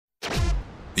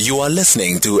You are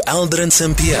listening to Aldrin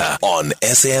Sampear on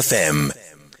SAFM.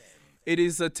 It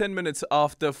is 10 minutes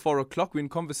after 4 o'clock. We're in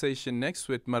conversation next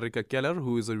with Marike Keller,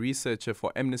 who is a researcher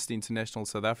for Amnesty International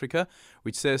South Africa,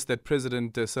 which says that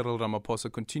President Cyril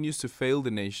Ramaphosa continues to fail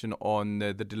the nation on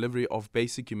the delivery of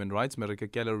basic human rights.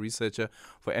 Marike Keller, researcher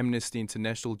for Amnesty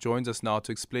International, joins us now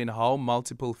to explain how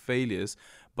multiple failures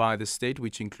by the state,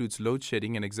 which includes load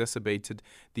shedding, and exacerbated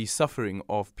the suffering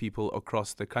of people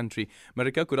across the country.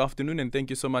 Marike, good afternoon, and thank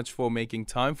you so much for making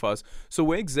time for us. So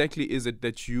where exactly is it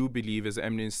that you believe, as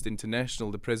Amnesty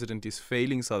International, the president is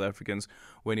failing South Africans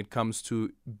when it comes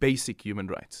to basic human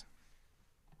rights?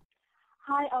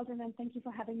 Hi, Aldrin, and thank you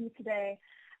for having me today.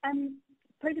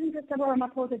 President Cyril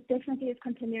Ramaphosa definitely is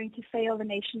continuing to fail the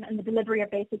nation in the delivery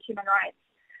of basic human rights.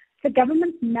 The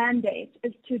government's mandate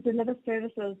is to deliver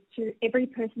services to every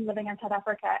person living in South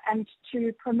Africa and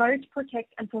to promote,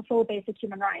 protect, and fulfill basic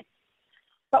human rights.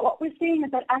 But what we're seeing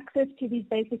is that access to these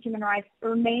basic human rights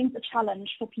remains a challenge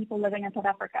for people living in South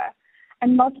Africa.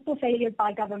 And multiple failures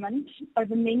by government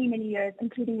over many, many years,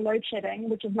 including load shedding,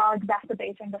 which is now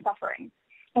exacerbating the suffering.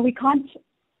 And we can't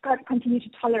continue to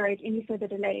tolerate any further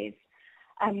delays.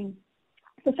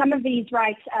 So some of these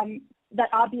rights that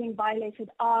are being violated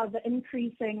are the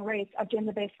increasing rates of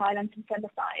gender-based violence and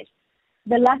femicide,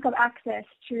 the lack of access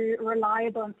to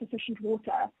reliable and sufficient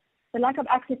water, the lack of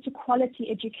access to quality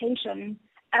education,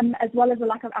 as well as the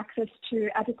lack of access to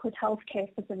adequate healthcare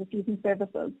facilities and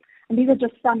services. And these are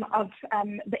just some of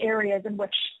the areas in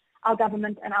which our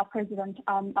government and our president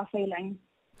are failing.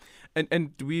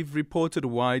 And we've reported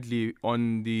widely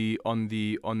on the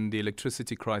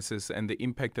electricity crisis and the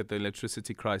impact that the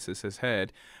electricity crisis has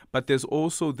had, but there's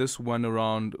also this one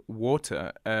around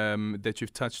water that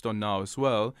you've touched on now as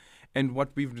well. And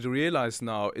what we've realized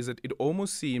now is that it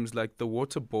almost seems like the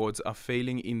water boards are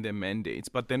failing in their mandates.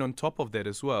 But then on top of that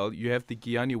as well, you have the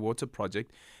Giyani water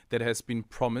project that has been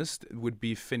promised would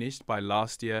be finished by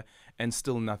last year and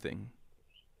still nothing.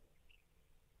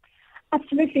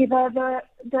 Absolutely. The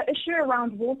issue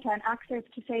around water and access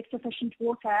to safe, sufficient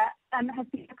water has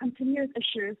been a continuous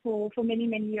issue for many,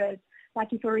 many years, like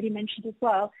you've already mentioned as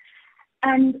well.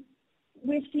 And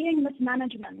we're seeing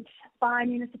mismanagement by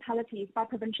municipalities, by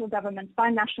provincial governments, by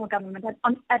national government.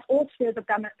 At all spheres of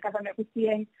government, we're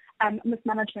seeing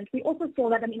mismanagement. We also saw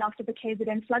that, after the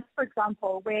KZN floods, for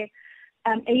example, where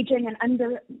aging and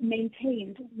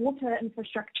under-maintained water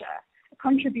infrastructure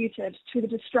contributed to the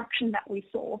destruction that we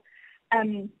saw.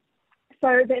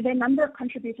 So there are a number of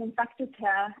contributing factors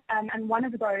here, and one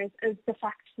of those is the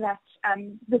fact that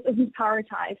this isn't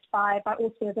prioritized by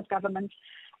all spheres of government,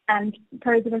 and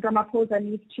President Ramaphosa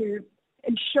needs to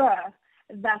ensure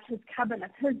that his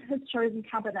cabinet, his chosen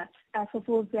cabinet,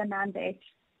 fulfills their mandate.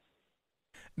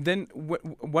 Then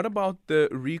what about the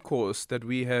recourse that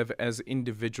we have as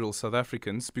individual South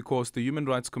Africans? Because the Human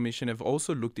Rights Commission have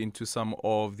also looked into some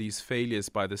of these failures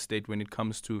by the state when it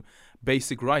comes to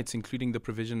basic rights, including the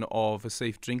provision of a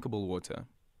safe drinkable water.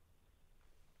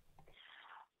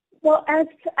 Well, as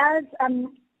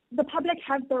the public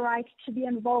has the right to be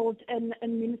involved in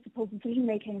municipal decision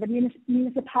making, the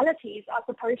municipalities are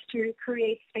supposed to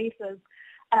create spaces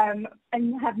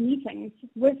and have meetings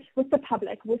with the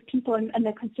public, with people and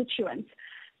their constituents,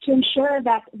 to ensure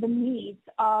that the needs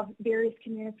of various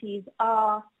communities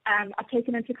are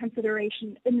taken into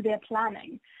consideration in their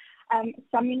planning.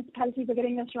 Some municipalities are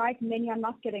getting this right, many are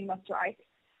not getting this right,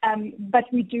 but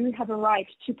we do have a right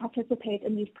to participate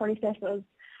in these processes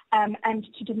and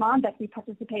to demand that we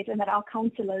participate and that our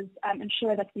councillors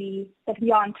ensure that we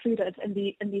are included in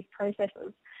these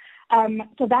processes.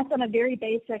 So that's on a very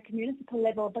basic municipal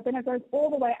level, but then it goes all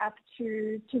the way up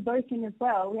to voting as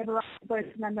well. We have a right to vote,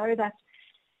 and I know that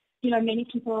many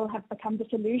people have become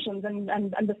disillusioned,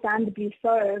 and understandably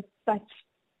so, but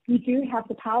we do have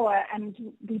the power and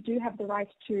we do have the right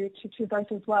to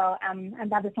vote as well, and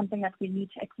that is something that we need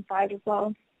to exercise as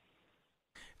well.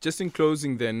 Just in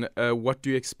closing then, what do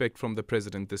you expect from the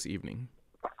president this evening?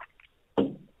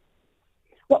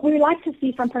 What we would like to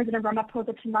see from President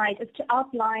Ramaphosa tonight is to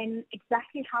outline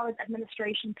exactly how his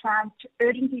administration plans to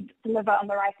urgently deliver on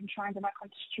the rights enshrined in our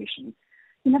Constitution.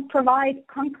 He must provide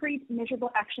concrete,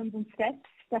 measurable actions and steps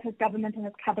that his government and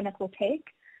his cabinet will take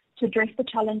to address the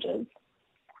challenges.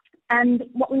 And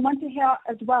what we want to hear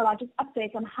as well are just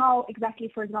updates on how exactly,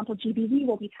 for example, GBV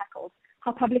will be tackled,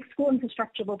 how public school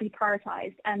infrastructure will be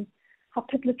prioritized, and how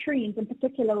pit latrines in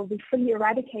particular will be fully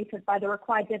eradicated by the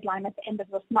required deadline at the end of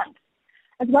this month,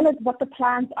 as well as what the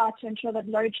plans are to ensure that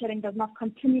load shedding does not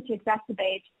continue to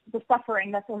exacerbate the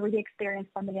suffering that's already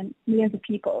experienced by millions of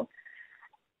people.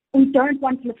 We don't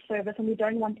want lip service and we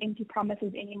don't want empty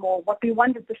promises anymore. What we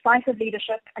want is decisive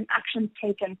leadership and actions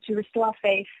taken to restore our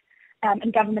faith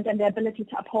in government and their ability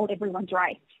to uphold everyone's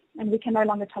rights. And we can no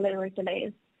longer tolerate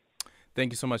delays.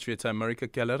 Thank you so much for your time.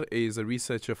 Marike Keller is a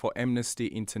researcher for Amnesty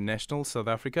International South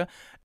Africa.